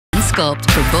Sculpt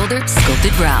for bolder,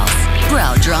 sculpted brows.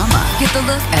 Brow drama. Get the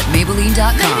look at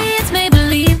Maybelline.com. Maybe it's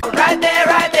Maybelline. Right there,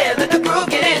 let the groove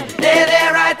get in.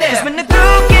 There, right there. 'Cause when the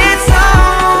groove gets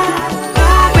on,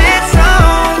 ooh, it's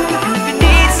on. And if you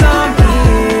need some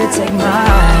here, take my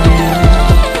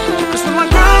hand. 'Cause when my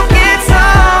groove gets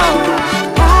on,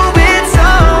 ooh, it's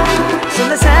on. So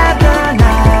let's have the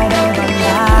night of our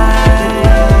lives.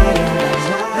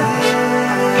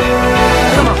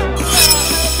 Come on.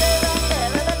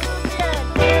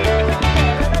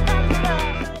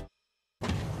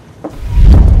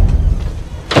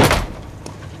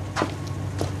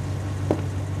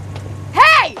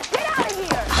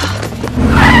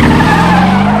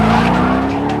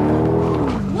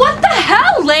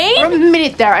 For a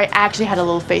minute there, I actually had a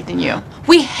little faith in you.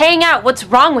 We hang out. What's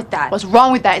wrong with that? What's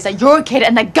wrong with that is that you're a kid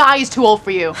and that guy is too old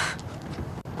for you.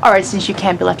 Alright, since you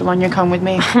can't be left alone, you're coming with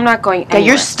me. I'm not going anywhere. Get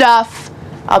your stuff.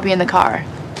 I'll be in the car.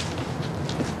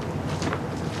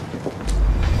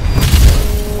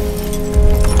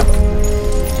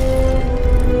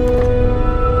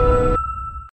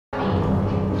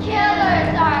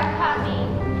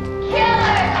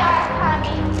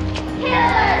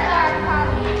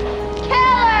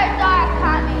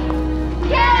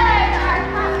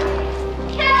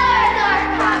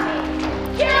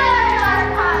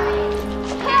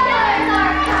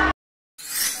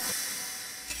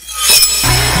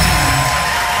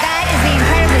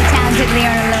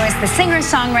 Leona, the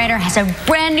singer-songwriter, has a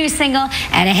brand new single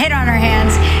and a hit on her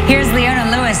hands. Here's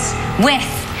Leona Lewis with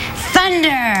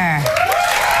Thunder.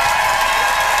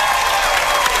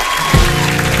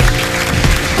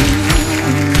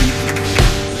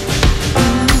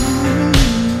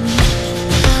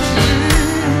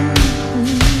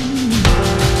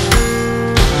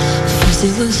 First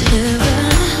it was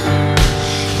heaven,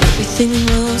 everything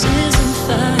roses and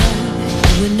fire.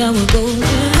 You and I were golden.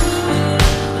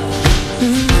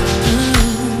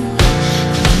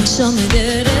 You saw me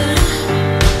dead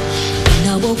and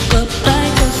I woke up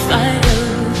like a fighter,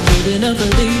 holding up a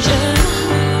legion.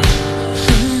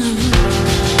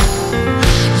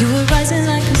 You were rising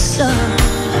like a sun,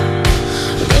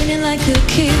 raining like a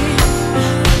king,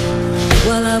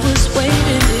 while I was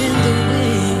waiting in the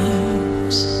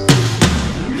wings.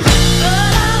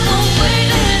 But I won't wait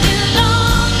any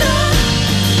longer.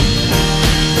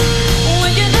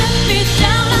 When you let me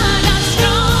down, I got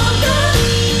stronger.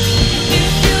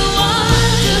 If you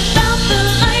want to stop the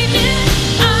lightning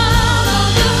out on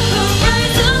the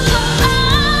horizon, well,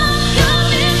 I'm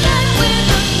coming back with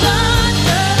the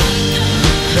thunder.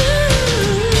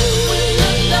 With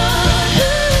the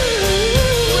thunder.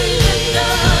 With the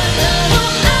thunder.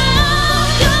 Well, I'm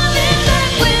coming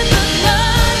back with the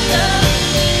thunder.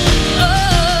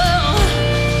 Oh,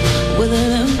 with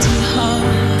an empty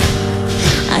heart,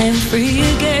 I am free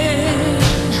again.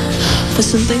 For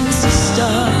some things to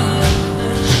start,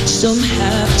 some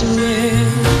have to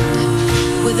end.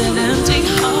 With an empty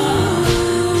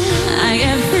heart, I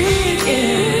am free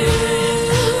again.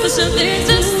 For some things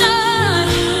to start,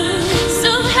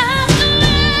 some have to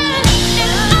end.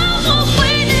 And I won't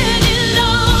wait any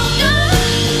longer.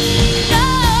 No,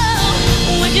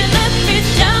 when you let me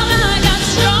down, I got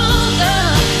stronger.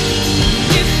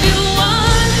 If you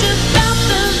want to stop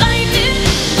the lightning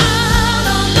out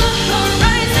on the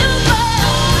horizon, well,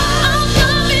 I'm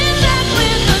coming back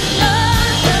with the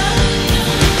thunder.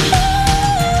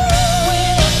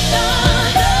 With the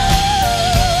thunder.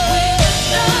 With the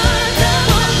thunder.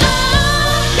 Well,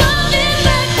 I'm coming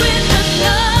back with the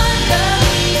thunder.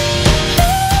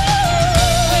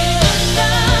 With the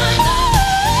thunder.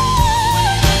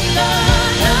 With the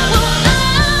thunder. Well,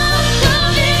 I'm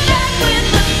coming back with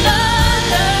the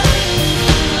thunder.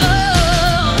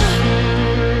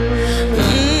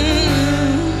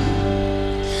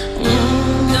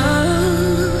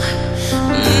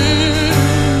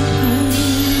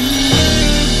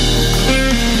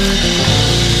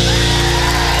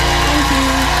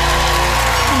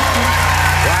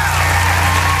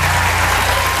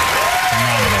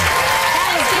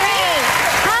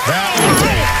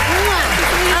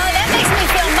 That makes me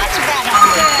feel much better.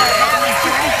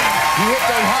 You hit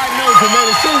those high notes and made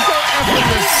it seem so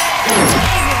effortless.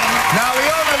 Now,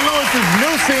 Leona Lewis's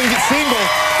new single,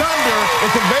 Thunder,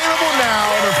 is available now,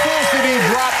 and her full CD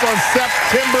drops on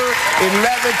September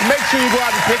 11th. Make sure you go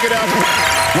out and pick it up.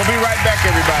 We'll be right back,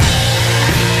 everybody.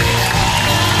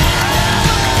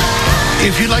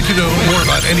 If you'd like to know more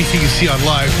about anything you see on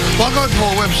Live, log on to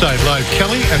our website,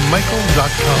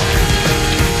 livekellyandmichael.com.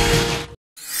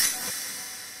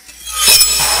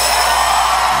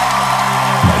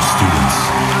 My students,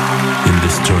 in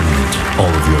this tournament, all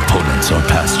of your opponents are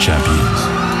past champions.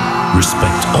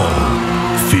 Respect all,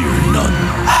 fear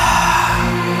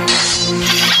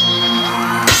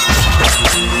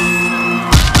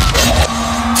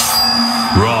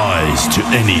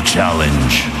any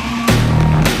challenge.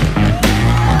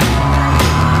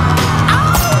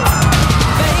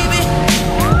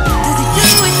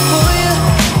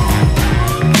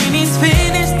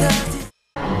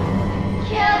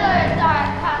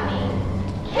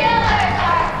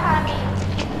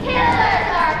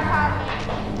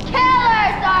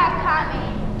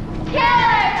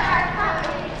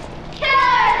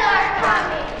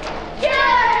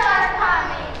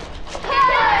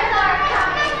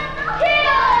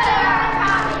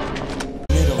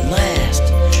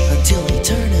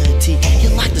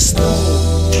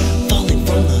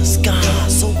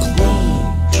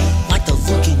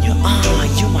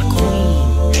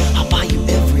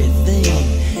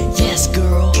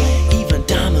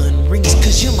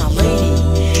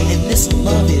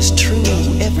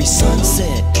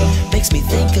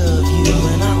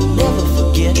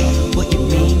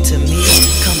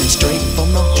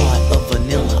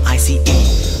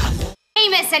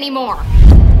 Anymore.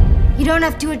 You don't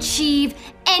have to achieve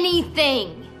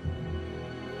anything.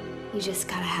 You just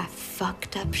gotta have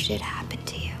fucked up shit happen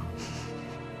to you.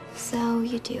 So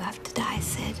you do have to die,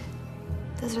 Sid.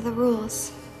 Those are the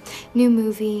rules. New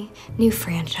movie, new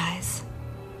franchise.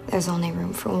 There's only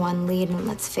room for one lead, and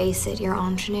let's face it, your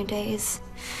ingenue days,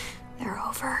 they're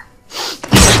over.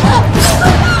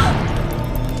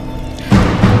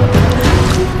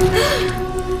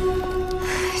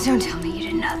 Don't tell me you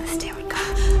didn't know this day would come.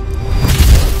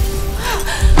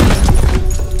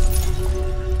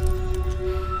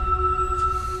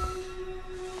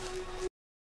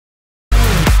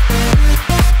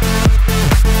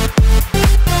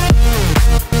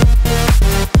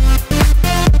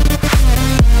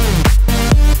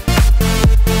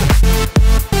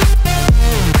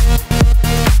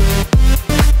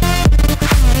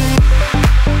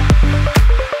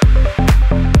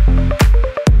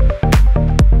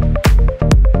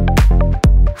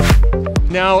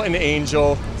 Now an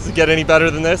angel. Does it get any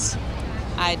better than this?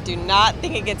 I do not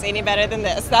think it gets any better than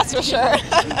this, that's for sure.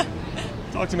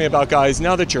 Talk to me about, guys,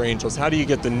 now that you're angels, how do you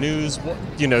get the news? What,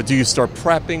 do you start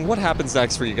prepping? What happens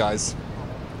next for you guys?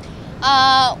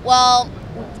 Well,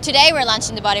 today we're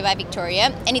launching The Body by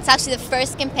Victoria, and it's actually the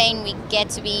first campaign we get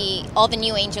to be all the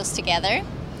new angels together.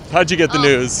 How'd you get the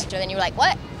news? Then you were like,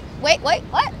 what? Wait, what?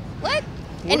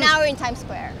 And now we're in Times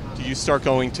Square. Do you start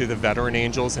going to the veteran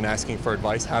angels and asking for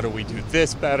advice? How do we do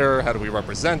this better? How do we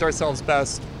represent ourselves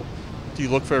best? Do you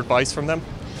look for advice from them?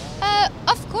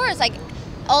 Of course, like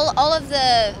all of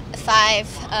the 5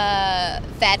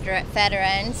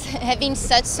 veterans have been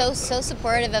so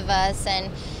supportive of us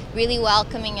and really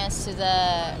welcoming us to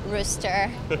the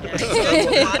rooster.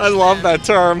 I love that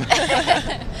term.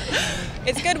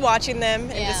 It's good watching them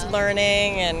and just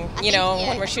learning, and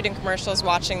when we're shooting commercials,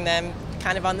 watching them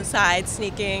kind of on the side,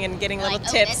 sneaking and getting little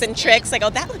tips and tricks. Like,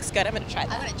 oh, that looks good. I'm going to try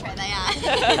that. I'm going to try that,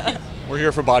 yeah. We're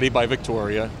here for Body by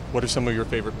Victoria. What are some of your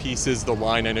favorite pieces? The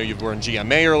line, I know you were in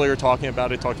GMA earlier talking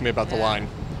about it. Talk to me about the line.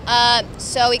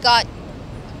 So we got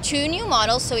 2 new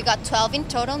models, so we got 12 in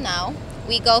total now.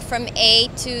 We go from A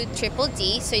to triple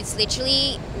D, so it's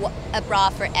literally a bra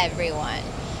for everyone.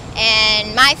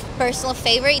 And my personal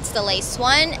favorite is the lace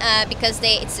one because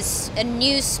it's a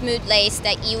new smooth lace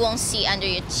that you won't see under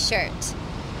your shirt.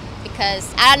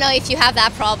 Because I don't know if you have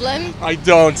that problem. I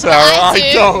don't, Sarah.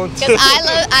 I don't. Because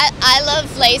I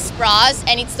love lace bras,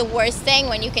 and it's the worst thing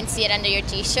when you can see it under your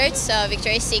t-shirt. So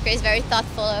Victoria's Secret is very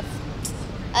thoughtful of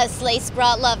us lace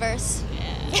bra lovers.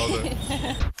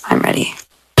 Yeah. I'm ready.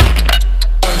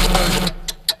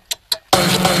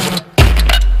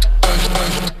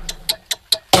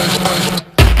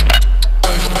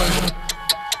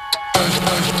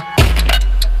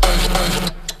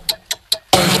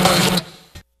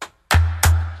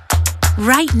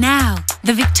 Right now,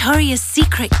 the Victoria's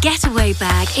Secret Getaway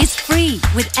Bag is free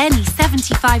with any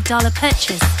 $75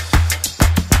 purchase.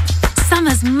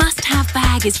 Summer's must-have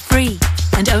bag is free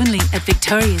and only at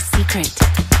Victoria's Secret.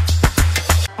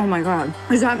 Oh my God,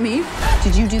 is that me?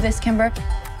 Did you do this, Kimber?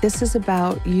 This is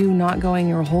about you not going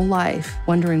your whole life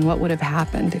wondering what would have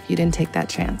happened if you didn't take that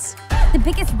chance. The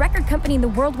biggest record company in the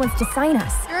world wants to sign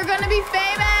us. You're gonna be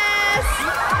famous!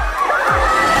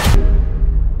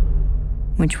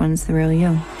 Which one's the real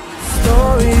you? Sing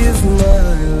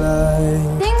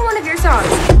one of your songs.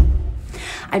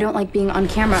 I don't like being on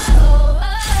camera.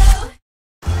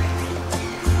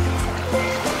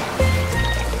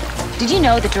 Did you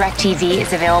know that DirecTV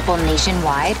is available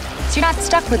nationwide? So you're not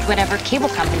stuck with whatever cable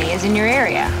company is in your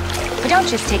area. But don't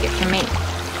just take it from me.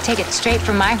 Take it straight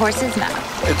from my horse's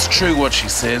mouth. It's true what she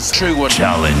says. True what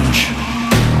challenge.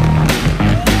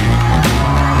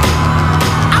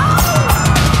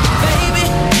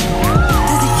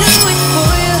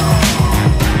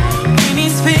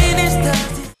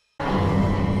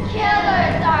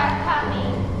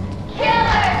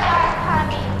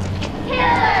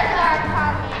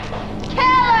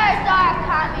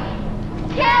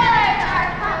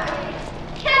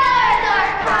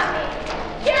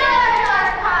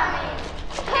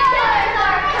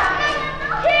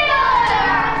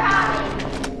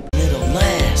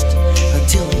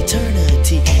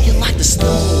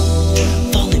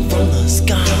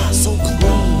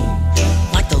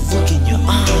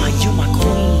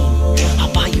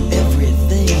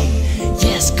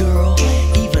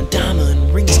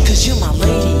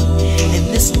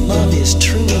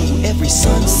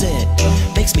 sunset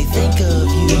makes me think of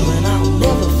you, and I'll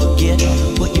never forget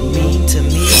what you mean to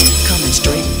me. Coming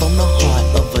straight from the heart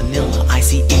of Vanilla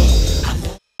ICE.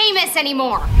 Famous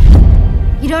anymore.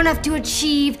 You don't have to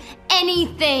achieve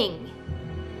anything.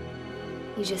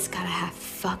 You just gotta have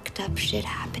fucked up shit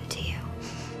happen to you.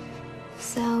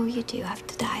 So you do have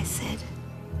to die, Sid.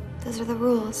 Those are the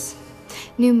rules.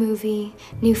 New movie,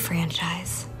 new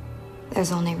franchise.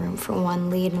 There's only room for one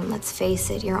lead, and let's face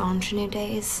it, your ingenue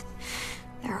days,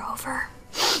 they're over.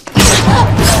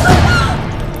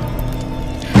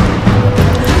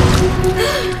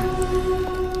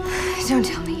 Don't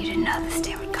tell me you didn't know this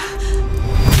day would come.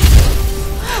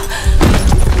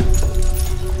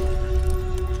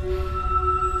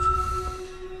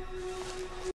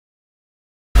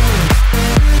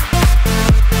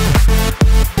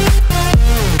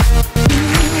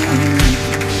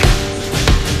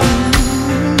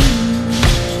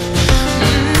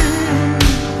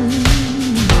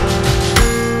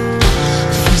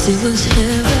 It was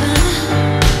heaven,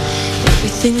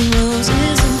 everything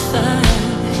roses and fire,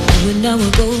 you and I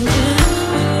were golden.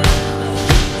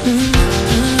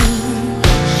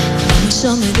 You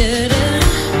saw me getting,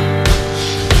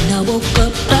 and I woke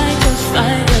up like a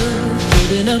fighter,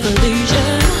 giving up a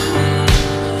legion.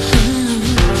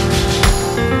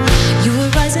 You were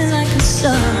rising like a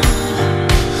sun,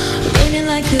 raining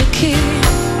like a king,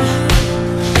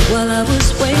 while I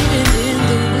was waiting in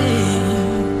the wings.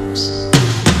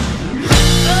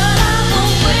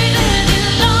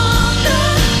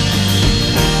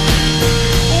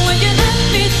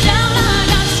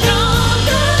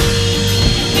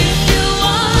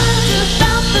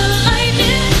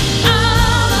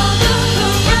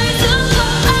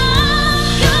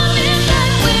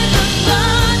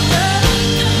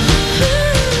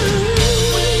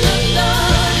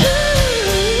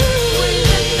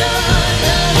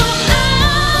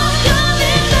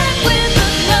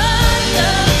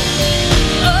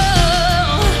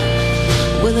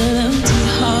 With an empty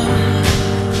heart,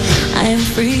 I am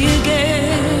free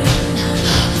again.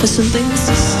 For some things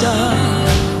to start,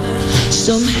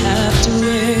 some have to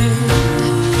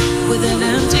end. With an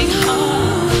empty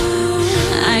heart,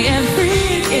 I am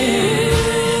free again.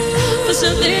 For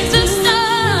some things to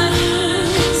start,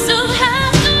 some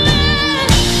have to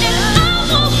end. And I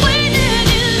won't wait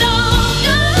any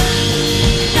longer.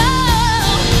 No,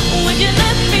 when you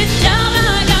let me down,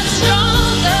 I got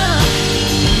stronger.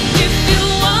 If you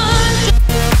want to.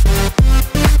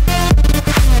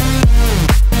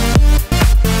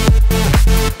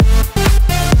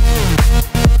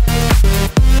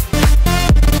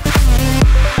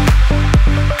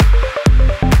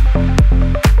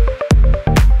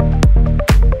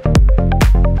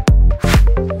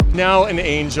 Now an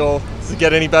angel. Does it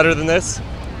get any better than this?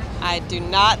 I do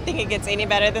not think it gets any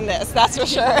better than this, that's for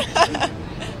sure.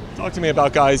 Talk to me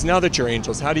about, guys, now that you're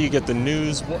angels, how do you get the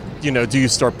news? What, do you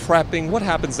start prepping? What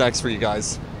happens next for you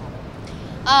guys?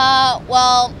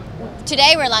 Well,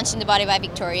 today we're launching the Body by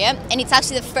Victoria, and it's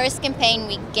actually the first campaign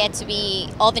we get to be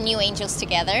all the new angels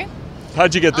together.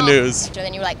 How'd you get the news? So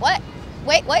then you're like, what?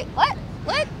 Wait, what?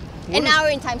 And now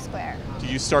we're in Times Square. Do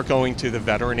you start going to the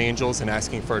veteran angels and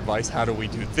asking for advice? How do we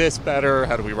do this better?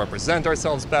 How do we represent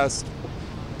ourselves best?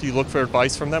 Do you look for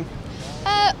advice from them?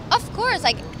 Of course,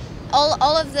 like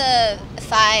all of the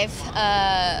 5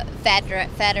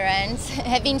 veterans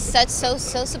have been so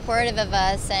supportive of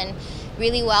us and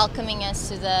really welcoming us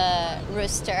to the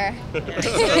rooster.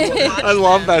 I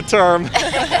love that term.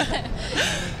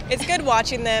 It's good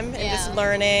watching them and just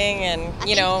learning, and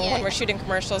when we're shooting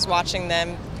commercials, watching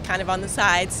them kind of on the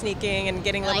side, sneaking and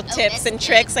getting little tips and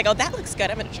tricks. Like, oh, that looks good.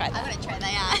 I'm gonna try that. I'm gonna try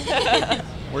that.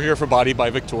 We're here for Body by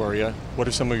Victoria. What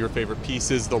are some of your favorite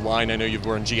pieces? The line, I know you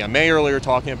were in GMA earlier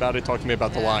talking about it. Talk to me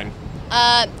about the line.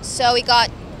 So we got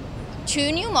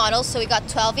 2 new models, so we got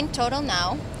 12 in total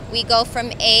now. We go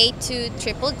from A to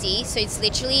triple D, so it's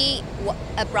literally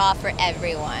a bra for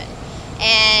everyone.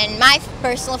 And my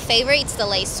personal favorite is the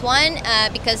lace one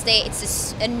because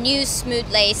it's a new smooth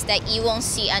lace that you won't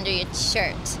see under your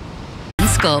shirt.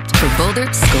 Sculpt for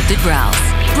bolder, sculpted brows.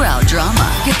 Brow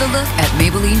drama. Get the look at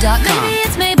Maybelline.com. Maybe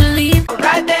it's Maybelline.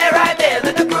 Right there,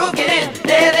 let the groove get in.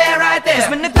 There, right there. 'Cause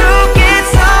when the groove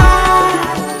gets on,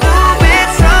 ooh,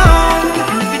 it's on.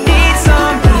 And if you need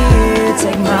some here,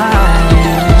 take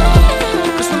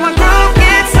mine. 'Cause when my groove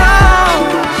gets on,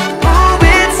 ooh,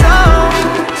 it's on.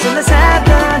 So let's have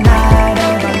the night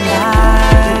of the night.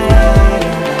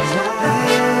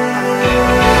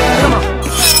 Come on.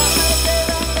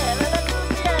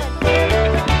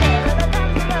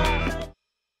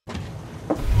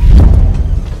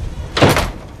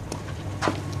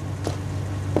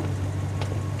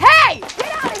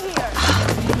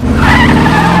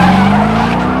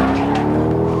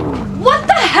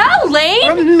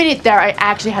 right there, I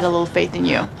actually had a little faith in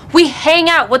you. We hang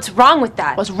out. What's wrong with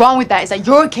that? What's wrong with that is that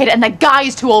you're a kid and that guy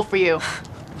is too old for you.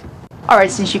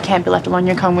 Alright, since you can't be left alone,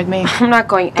 you're coming with me. I'm not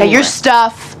going anywhere. Get your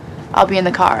stuff. I'll be in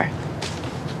the car.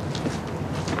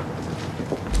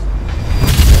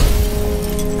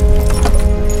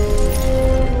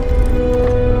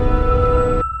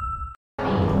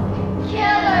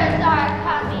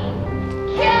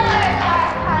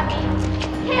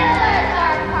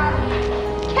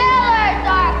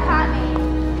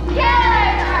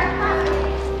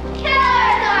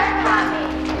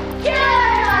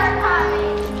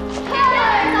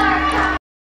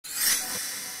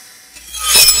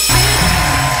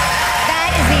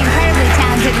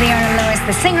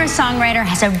 The singer-songwriter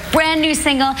has a brand new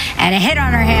single and a hit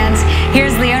on her hands.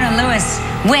 Here's Leona Lewis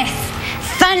with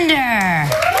Thunder.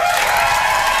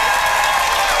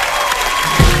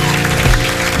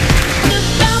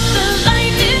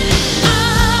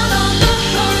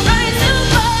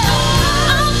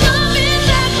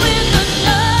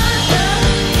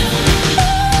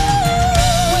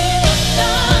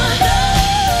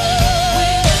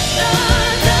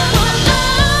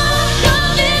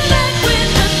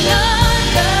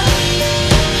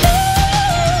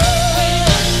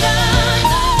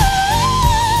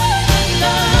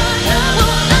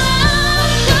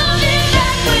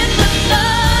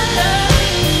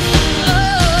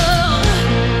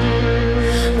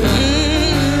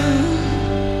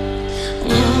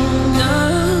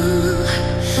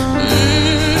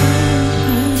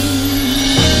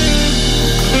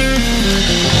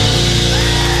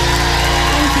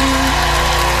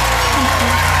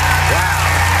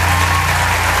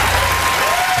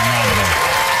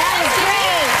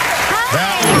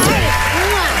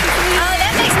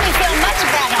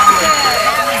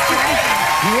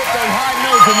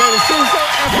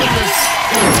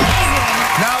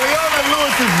 Now, Leona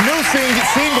Lewis's new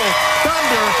single,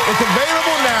 Thunder, is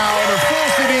available now, and her full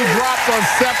CD drops on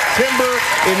September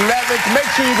 11th. Make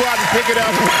sure you go out and pick it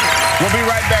up. We'll be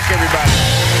right back, everybody.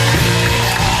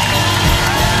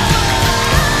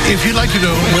 If you'd like to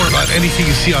know more about anything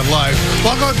you see on Live,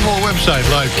 log on to our website,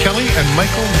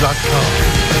 livekellyandmichael.com.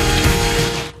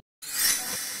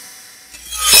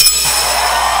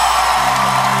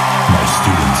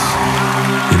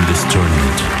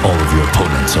 All of your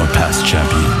opponents are past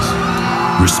champions.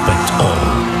 Respect all,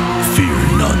 fear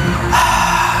none.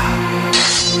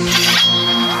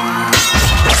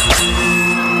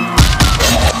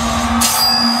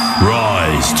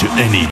 Rise to any